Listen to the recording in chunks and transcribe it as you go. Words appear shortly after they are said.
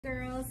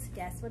girls,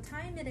 guess what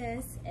time it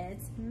is?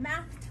 It's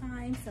math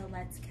time, so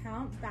let's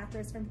count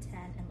backwards from 10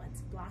 and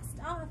let's blast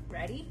off.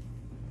 Ready?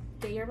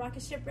 Get your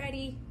rocket ship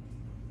ready.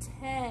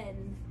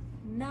 10,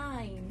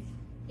 9,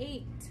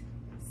 8,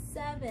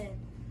 7,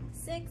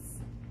 6,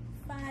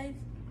 5,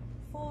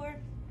 4,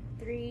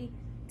 3,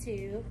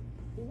 2,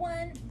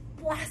 1,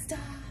 blast off.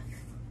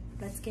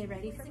 Let's get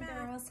ready for math.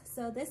 Girls,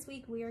 so this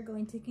week we are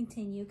going to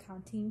continue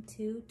counting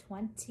to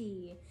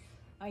 20.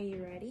 Are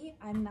you ready?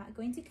 I'm not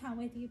going to count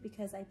with you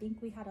because I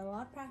think we had a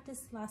lot of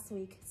practice last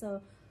week.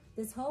 So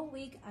this whole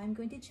week, I'm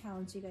going to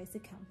challenge you guys to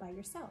count by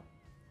yourself.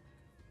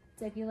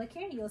 So if you look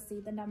here, you'll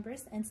see the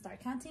numbers and start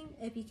counting.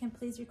 If you can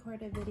please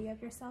record a video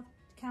of yourself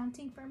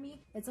counting for me.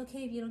 It's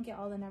okay if you don't get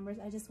all the numbers.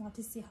 I just want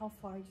to see how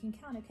far you can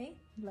count, okay?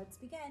 Let's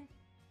begin.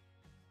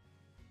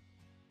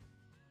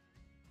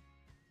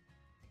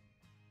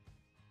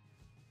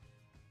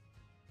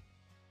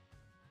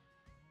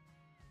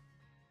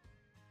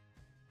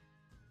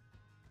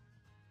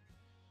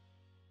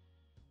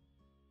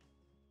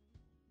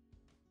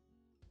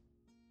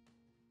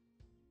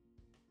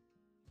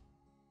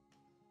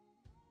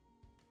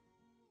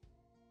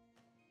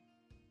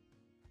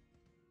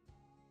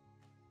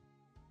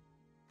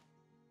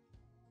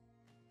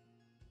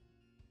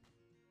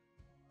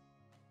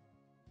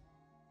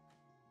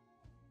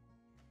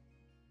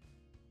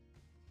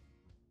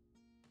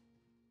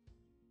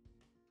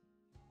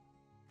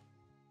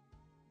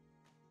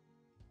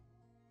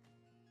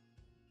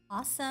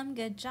 Awesome,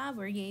 good job.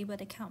 Were you able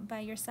to count by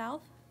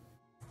yourself?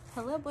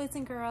 Hello boys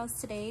and girls,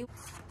 today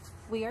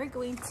we are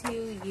going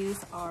to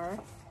use our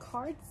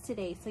cards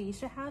today. So you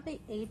should have a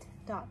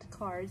 8-dot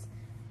cards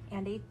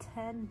and a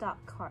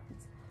 10-dot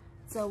cards.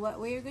 So what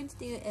we are going to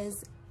do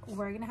is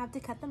we're going to have to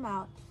cut them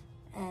out,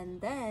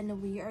 and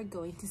then we are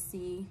going to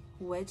see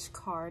which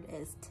card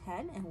is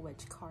 10 and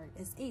which card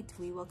is 8.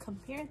 We will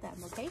compare them,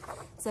 okay?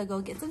 So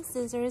go get some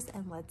scissors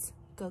and let's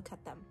go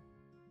cut them.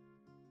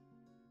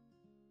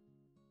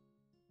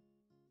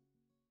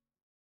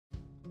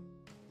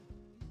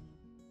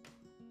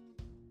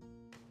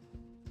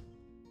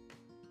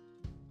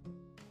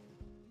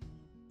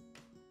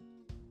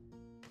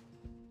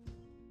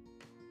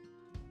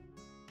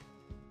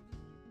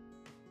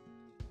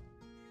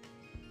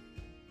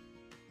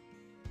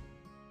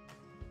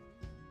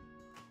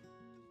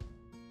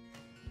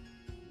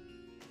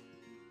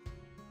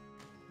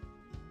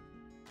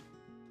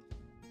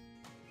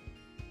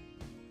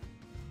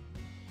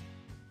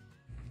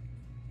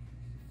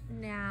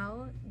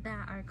 Now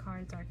that our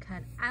cards are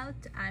cut out,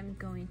 I'm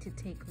going to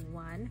take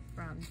one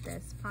from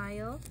this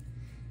pile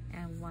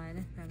and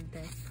one from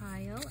this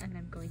pile, and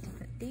I'm going to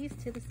put these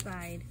to the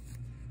side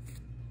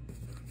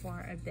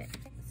for a bit.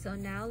 So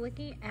now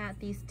looking at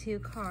these two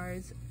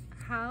cards,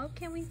 how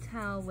can we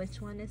tell which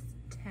one is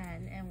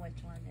 10 and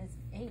which one is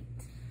 8?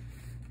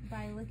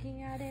 By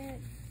looking at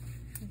it,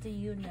 do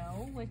you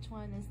know which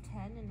one is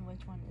 10 and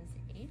which one is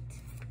 8?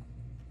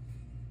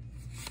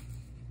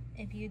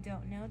 If you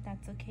don't know,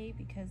 that's okay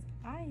because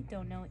I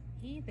don't know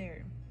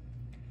either.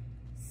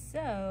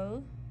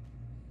 So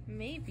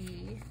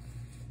maybe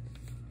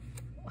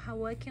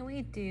what can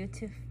we do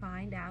to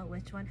find out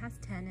which one has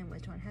 10 and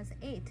which one has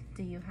 8?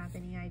 Do you have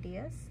any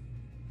ideas?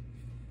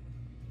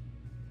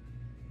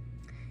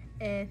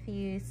 If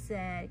you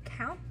said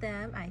count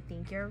them, I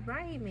think you're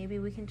right. Maybe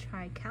we can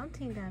try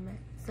counting them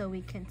so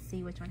we can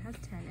see which one has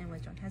 10 and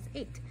which one has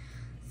 8.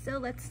 So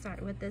let's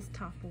start with this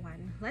top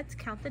one. Let's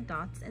count the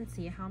dots and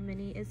see how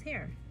many is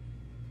here.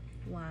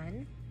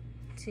 1,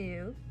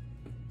 2,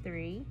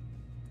 3,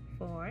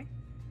 4,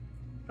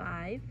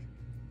 5,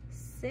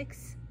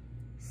 6,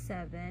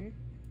 7,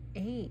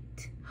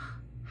 8.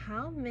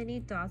 How many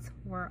dots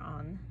were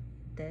on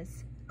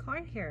this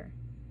card here?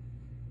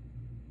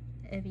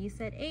 If you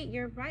said 8,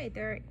 you're right.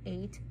 There are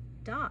 8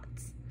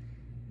 dots.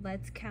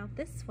 Let's count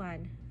this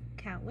one.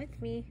 Count with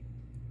me.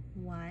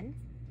 1,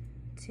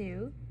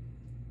 2,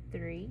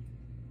 3,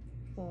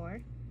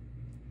 4,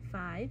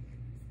 5,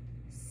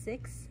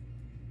 6,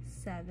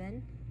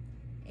 7,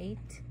 8,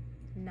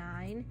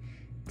 9,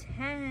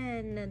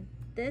 10.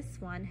 This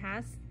one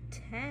has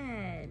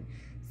 10.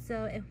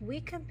 So if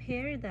we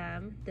compare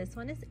them, this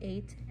one is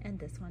 8 and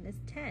this one is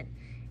 10.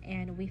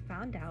 And we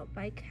found out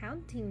by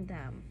counting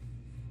them.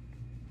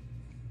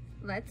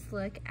 Let's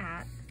look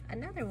at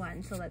another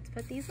one. So let's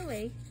put these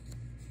away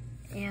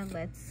and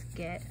let's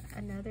get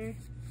another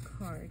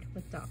card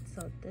with dots.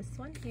 So this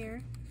one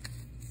here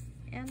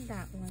and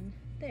that one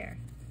there.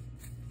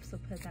 So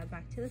put that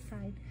back to the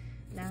side.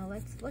 Now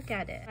let's look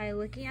at it. By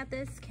looking at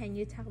this, can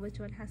you tell which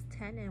one has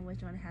 10 and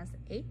which one has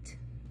 8?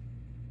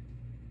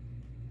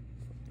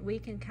 We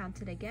can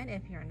count it again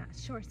if you're not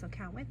sure, so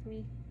count with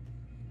me.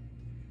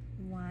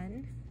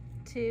 1,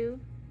 2,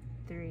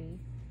 3,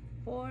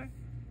 4,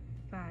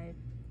 5,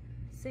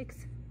 6,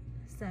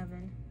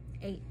 7,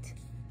 8.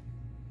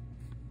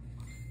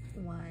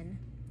 1,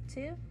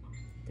 2,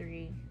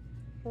 3,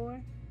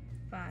 4,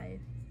 5,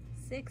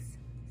 6,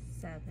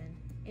 7,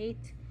 8,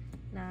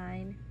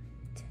 9,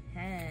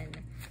 10.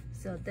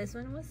 So this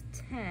one was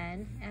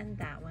 10 and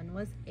that one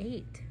was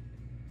 8.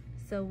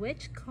 So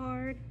which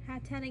card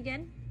had 10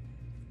 again?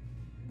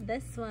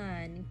 This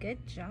one.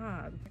 Good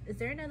job. Is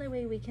there another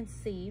way we can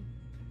see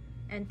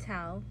and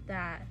tell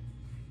that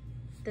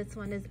this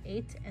one is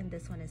 8 and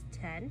this one is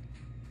 10?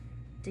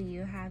 Do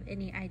you have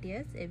any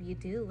ideas? If you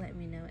do, let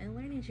me know in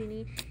Learning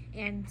Genie.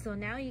 And so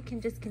now you can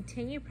just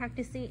continue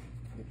practicing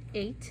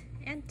 8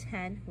 and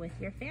 10 with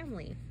your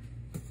family.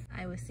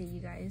 I will see you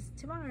guys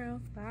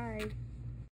tomorrow. Bye.